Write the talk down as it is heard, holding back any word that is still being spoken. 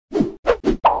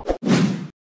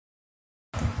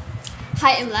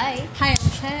Hi, I'm Lai. Hi, I'm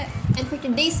She. And for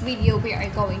today's video, we are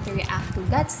going to react to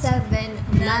That 7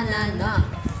 NANANA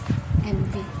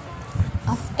MV.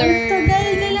 After... Ang tagal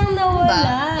nilang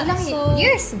nawala. Ilang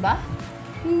years ba?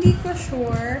 Hindi ko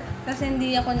sure. Kasi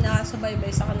hindi ako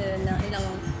nakasubaybay sa kanila na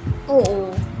ilang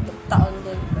taon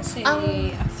din. Kasi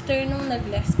after nung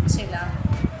nag-left sila,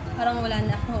 parang wala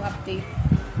na akong update.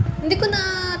 Hindi ko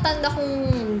na tanda kung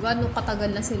gano'ng katagal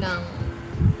na silang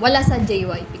wala sa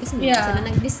JYP. Kasi hindi sila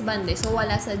nag-disband eh. So,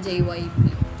 wala sa JYP.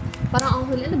 Parang ang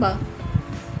huli, ano ba?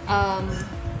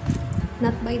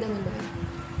 Not by the Moon.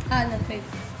 Not by.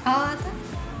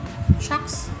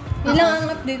 Shucks. Yun lang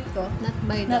ang update ko. Not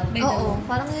by the Moon. Oo,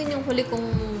 parang yun yung huli kong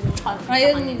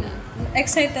ayun,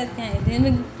 excited nga eh.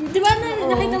 Di ba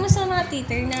nakita mo sa mga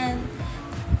Twitter na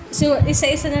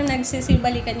isa-isa na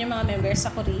nagsisibalikan yung mga members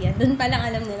sa Korea. Doon pa lang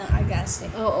alam nilang agas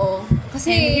eh. Oo. Kasi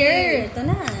here, ito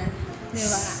na. Di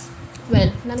ba?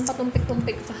 Well, nalang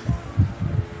patumpik-tumpik pa.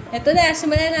 Ito na,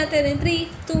 simulan natin in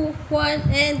 3, 2,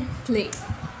 1, and play.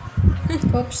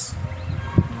 Oops.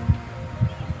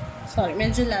 Sorry,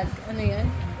 medyo lag. Ano yan?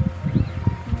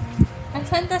 Ay,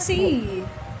 fantasy!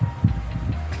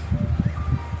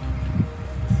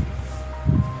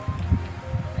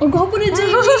 Ang gwapo na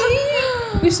JB!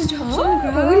 Mr. Jackson,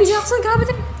 grabe. Ni Jackson, grabe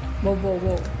din.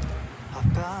 Wow.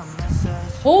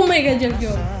 Oh my God, Jog.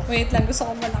 Wait lang, gusto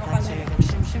ko malaka pala.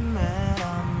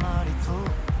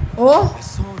 Oh!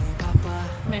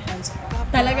 May hands up.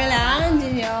 Talaga lang,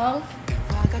 Jinyong.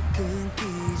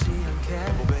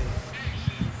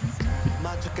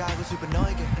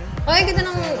 Ay, ganda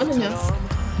ng ano niya.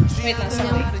 Wait lang,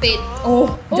 sorry. Yung fate.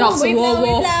 Oh, Jackson,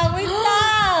 wait lang.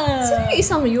 Sino yung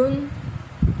isang yun?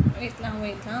 Wait lang.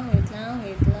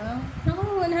 Naku,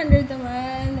 100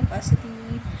 naman. Capacity.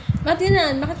 Bakit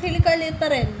yun makakili ka ulit pa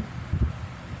rin.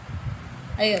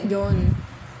 Ayun. Yun.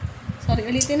 Sorry,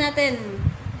 ulitin natin.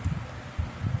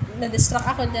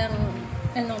 Na-distract ako ng,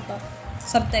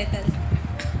 subtitle.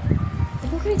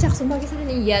 Ako kay Jackson, bagay sa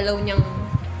kanya yung yellow niyang...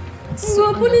 Ang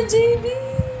gwapo ni JB!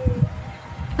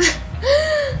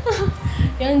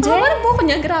 Yung J? Parang buko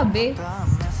niya, grabe.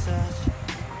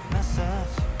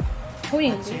 Uy,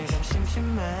 hindi.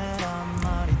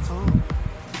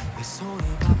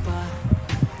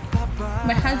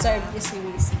 My hands are busy.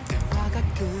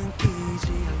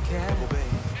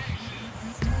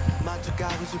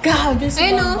 Grabe si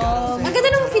Ayun o. Bambam. Ang ganda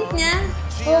ng fit niya.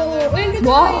 Oo. Uy, ang ganda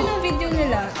kayo ng video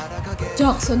nila.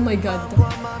 Jackson, my God.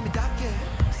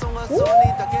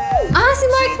 Si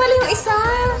Mark pala yung isa.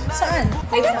 Saan?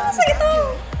 Ay, gano'n sa ito.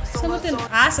 Sa motel?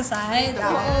 Sa side.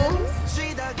 Oo.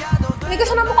 Hindi ko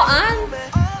siya namukaan.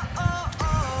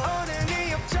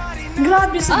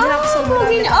 Grabe si Jackson.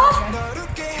 Grabe niya.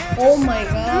 Oh my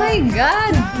God. Oh my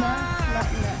God.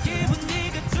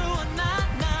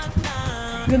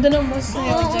 Ganda ng boss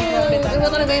niya. Iba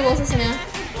talaga yung boses niya.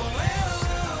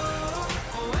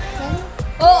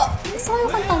 Gusto ko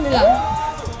yung kanta nila.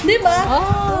 Di ba?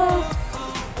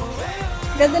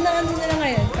 Ganda na nila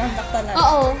ngayon. Comeback talaga.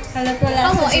 Oo. Halat wala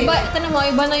sa Iba, ito mo,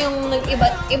 iba na yung,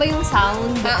 iba yung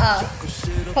sound.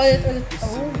 Ulit.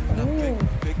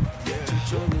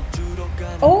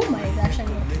 Oh my gosh.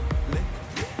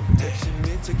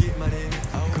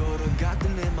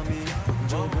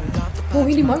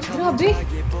 Hindi Mark, grabe.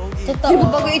 Totoo. Di ba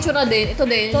bagay itsura din? Ito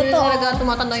din. Totoo. Hindi talaga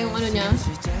tumatanda yung ano niya.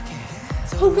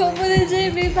 Ang gwapo na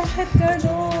JB, bakit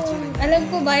gano'n? Alam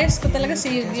ko, bias ko talaga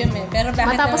si Yugyum eh. Pero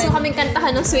bakit Matapos mo kaming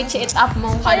kantahan ng Switch It Up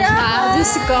mong kanta.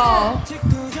 Diyos ko.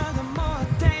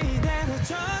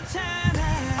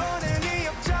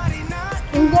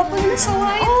 Ang gwapo nila sa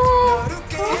white.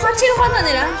 Ang catchy yung kanta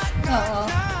nila. Oo.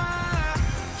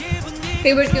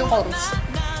 Favorite ko yung chorus.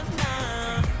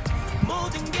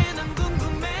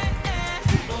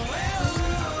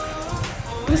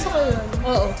 Gusto ko yun.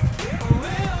 Oo.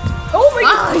 Oh my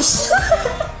God! Gosh!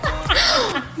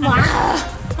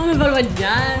 Ano ba naman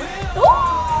yan?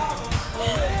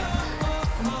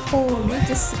 Ang pogi,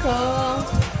 Diyos ko.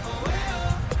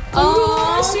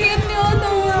 Sweet nyo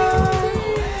naman!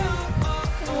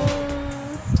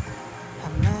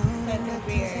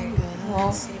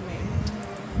 Wow.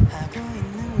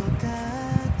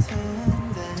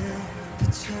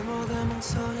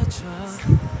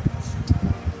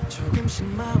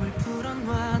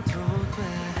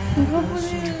 Ang gwapo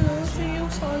nila.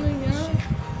 Yung sa ano niya.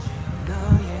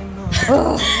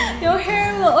 Yung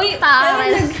hair mo. Uy,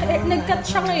 nag-cut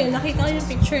siya ngayon. Nakita ko yung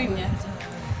picture niya.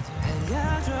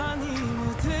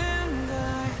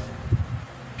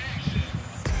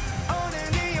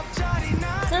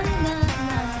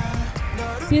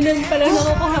 Yun lang pala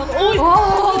nakukuha ko. Uy!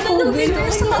 Ganda ng video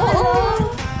sa kanila.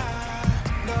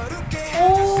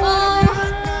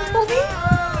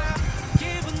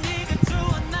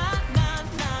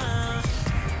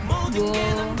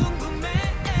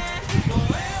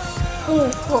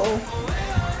 Oo.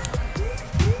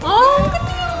 Oh, ang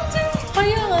ganda yung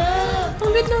Kaya nga.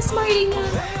 ang ganda ng smile niya.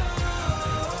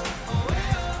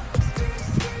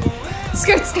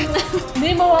 Skirt na. Hindi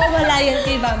mawawala yan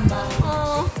kay Bamba.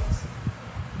 Oh.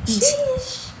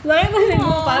 Sheesh. Nakita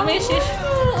mo pa, may shish.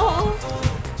 Oo.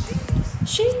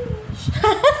 Sheesh.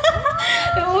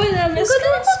 Yung una, Ang ganda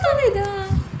naman talaga.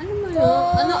 Ano mo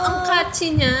yun? Ano, ang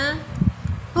catchy niya.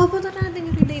 Oh, punta natin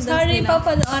yung relay dance Sorry, nila.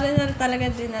 papanoorin na talaga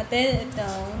din natin ito.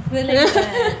 Relay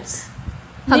dance.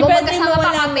 Habang pwede magkasama pa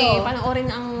mawala kami, to. panoorin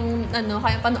ang,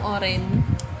 kaya panoorin.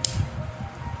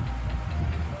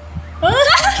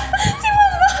 Si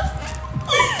Mama!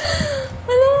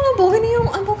 Alam mo,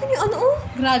 ang bogey niya, ano, oh.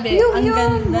 Grabe, Yung- ang yung-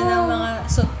 ganda ng wow. mga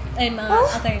mga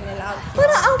attire nila. Outfits.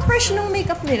 Parang ang fresh ng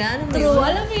makeup nila. Alam mo True, yun?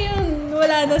 alam mo yun,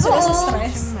 wala na sila sa Oo.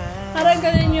 stress. Parang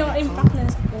ganun yung impact na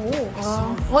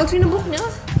Oh, sinubok niya.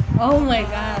 Oh my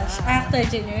gosh. Actor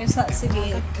Junior,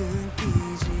 sige.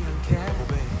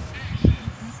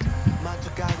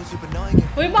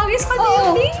 Uy, bagay sa kanya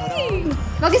Oo. yun.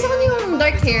 Bagay sa kanya yung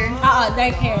dark hair. Oo,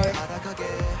 dark hair.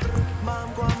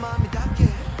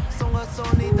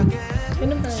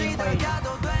 Ganun pa rin yung chord.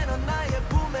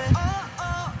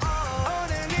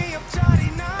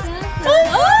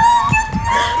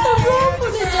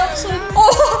 Ang ni Jackson.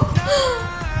 Oh!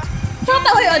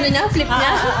 Nakatawa yung ano niya, flip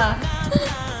niya.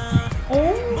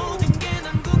 Oh.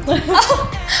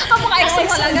 Kapaka-exo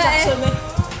talaga eh. Jackson eh.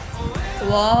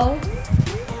 Wow.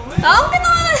 Ang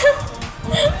ginawa na yan.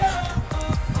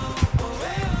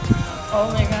 Oh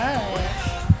my gosh.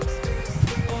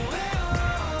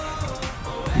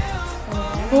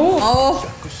 Oh.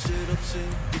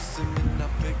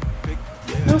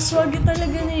 Ang swaggy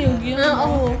talaga ni Yugi.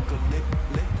 Oo.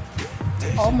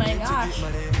 Oh my gosh.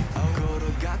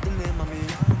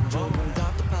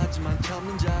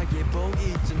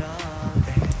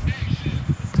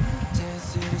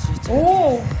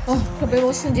 Oh! Oh, kabe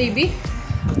mo sa JB?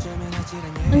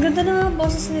 Ang ganda ng mga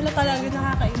boses nila talaga,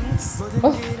 nakakainis.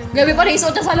 Oh, gabi pa rin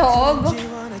isuot niya sa loob.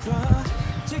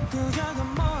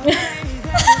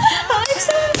 Ang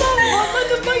excited ako!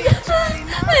 Ano ba yan?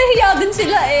 Nahihiya din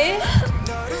sila eh.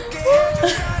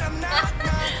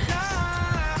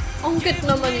 Ang cute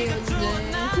naman yun, Jay.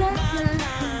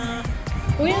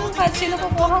 Uy, ang catchy na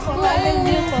kukuha ko. Kailan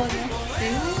din ko.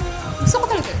 Gusto ko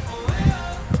talaga.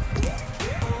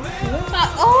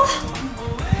 Oh!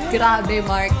 Grabe,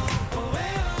 Mark.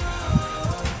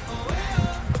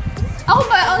 Ako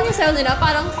ba, ang yung style nila,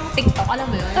 parang pang TikTok, alam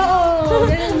mo yun? Oo,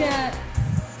 ganun nga.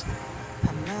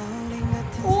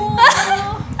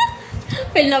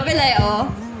 Feel na feel eh, oh.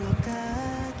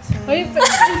 Uy, in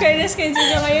fairness kay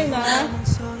Gina ngayon ha.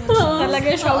 Talaga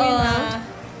showy na.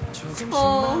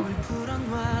 Oh.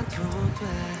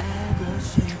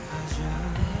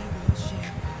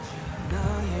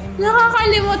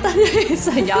 Nakakalimutan niya yung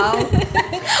sayaw.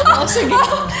 Oh, sige.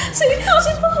 Sige,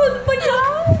 kasi pahod pa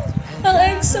yan. Ang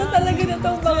EXO talaga na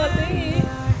itong mga to eh.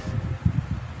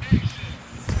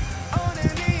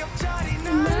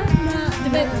 Di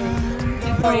ba?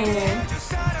 Before you go.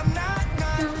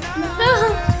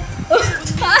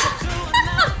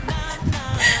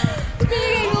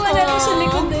 Pinagagawa natin sa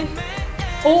likod eh.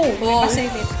 Oh, Oh.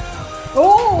 nakasilip.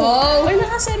 Oh! Oh. Uy,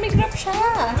 naka-semi-crop siya.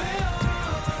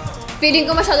 Feeling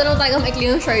ko masyado lang talaga maikli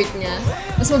yung shirt niya.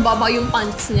 Mas mababa yung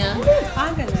pants niya.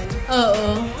 Ah, ganun. Oo.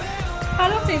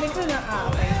 Parang feeling ko na,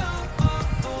 okay.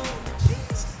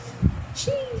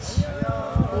 Sheesh.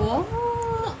 Wow.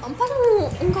 Ang parang,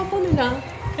 ang kapo nila.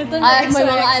 Ito na, Ay, may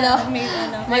mga ano,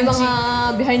 may MG. mga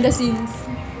behind the scenes.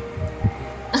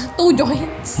 Ah, 2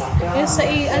 joints. Yung sa,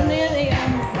 ano yan,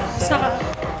 sa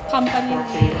company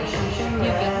ni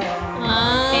Yugi.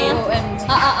 Ah. KOMG.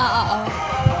 Ah.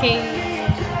 Kay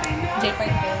J.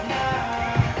 Parker.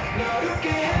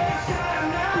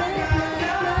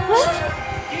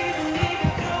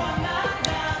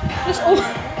 Gusto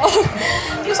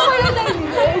gusto ko yun lang.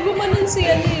 Gumanon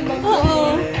siya ni Bang.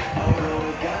 Oo.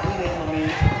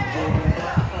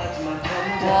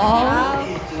 Wow.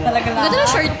 Talaga lang. Ganda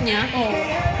ng shirt niya. Oo.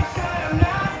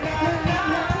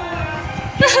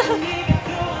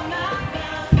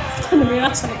 Ano ba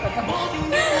yung sa likod ako?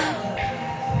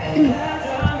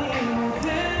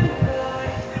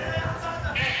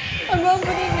 Ang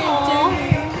ganda rin ni Jenny.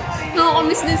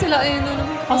 Nakakamiss din sila eh, nung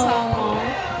kasama.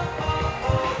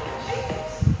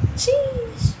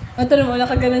 Sheesh! Ito naman,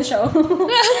 nakaganan siya.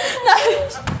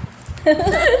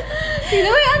 Hindi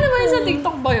ba ano ba yun sa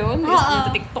TikTok ba yun? Oo.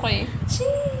 Sa TikTok eh.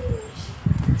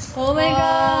 Sheesh! Oh my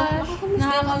gosh!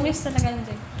 Nakakamiss talaga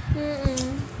nito.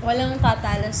 Walang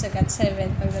tatalo sa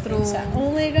GOT7 pagdating True. sa...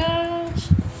 Oh my gosh!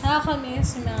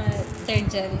 Nakakamiss yung mga third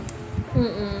gen.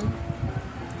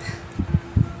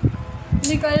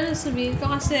 Hindi ko alam sabihin ko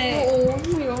kasi Oo,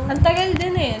 yun. ang tagal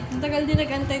din eh. Ang tagal din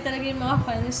nag-antay talaga yung mga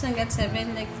fans ng GOT7,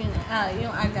 like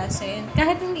yung Agasin.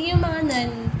 Kahit hindi yung mga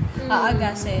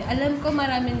Agasin, alam ko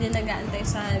maraming din nag-aantay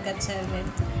sa GOT7.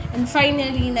 And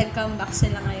finally, nag-comeback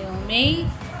sila ngayong May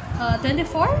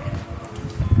 24?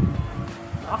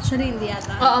 Actually, hindi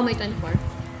yata. Oo, May 24.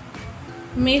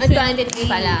 May 23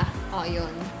 pala. Oo,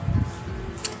 yun.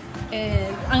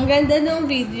 And ang ganda ng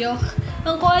video.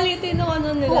 Ang quality ng ano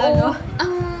nila, Oo. no?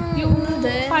 Yung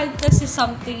Hindi. fight kasi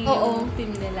something Oo. yung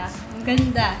team nila. Ang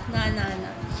ganda,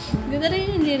 NANANA. Ganda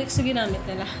rin yung lyrics na ginamit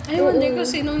nila. I Oo. wonder ko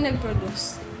sinong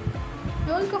nag-produce.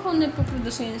 Ewan ko kung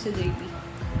nagpo-produce ngayon si JP.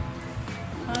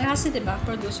 Kasi diba,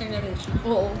 producer na rin siya.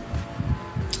 Oo.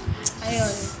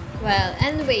 Ayun. Well,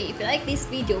 anyway, if you like this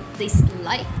video, please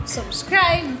like,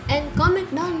 Subscribe! and comment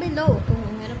down below kung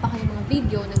meron pa kayong mga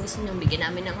video na gusto nyo bigyan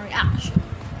namin ng reaction.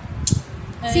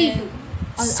 See you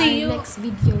on See our you. next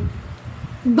video.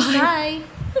 Bye!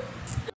 Bye!